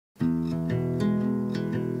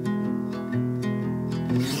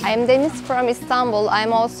I'm Deniz from Istanbul.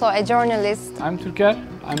 I'm also a journalist. I'm Türker.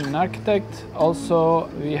 I'm an architect. Also,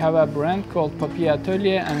 we have a brand called Papier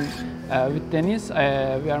Atelier, and with Deniz,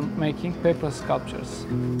 we are making paper sculptures.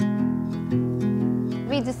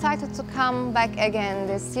 We decided to come back again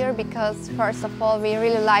this year because, first of all, we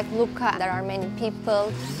really like Lucca. There are many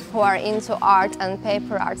people who are into art and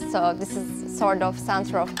paper art, so this is sort of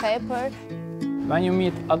center of paper. When you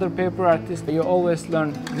meet other paper artists, you always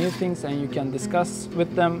learn new things and you can discuss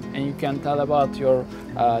with them and you can tell about your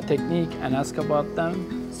technique and ask about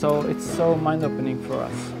them. So it's so mind-opening for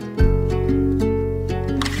us.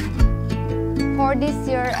 For this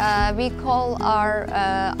year, we call our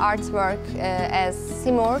artwork as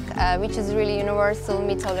Simurgh, which is really universal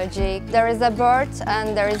mythology. There is a bird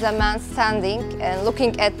and there is a man standing and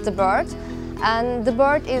looking at the bird. And the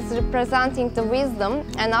bird is representing the wisdom,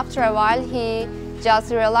 and after a while he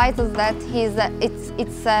just realizes that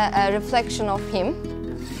it's a reflection of him.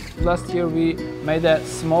 Last year we made a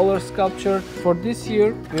smaller sculpture. For this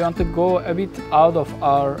year we want to go a bit out of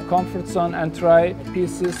our comfort zone and try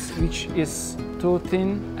pieces which is too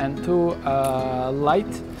thin and too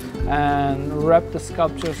light, and wrap the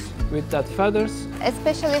sculptures with that feathers.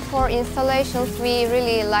 Especially for installations, we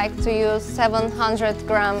really like to use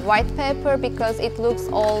 700-gram white paper because it looks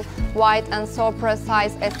all white and so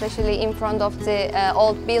precise, especially in front of the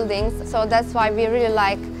old buildings. So that's why we really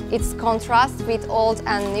like its contrast with old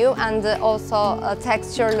and new, and also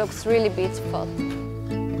texture looks really beautiful.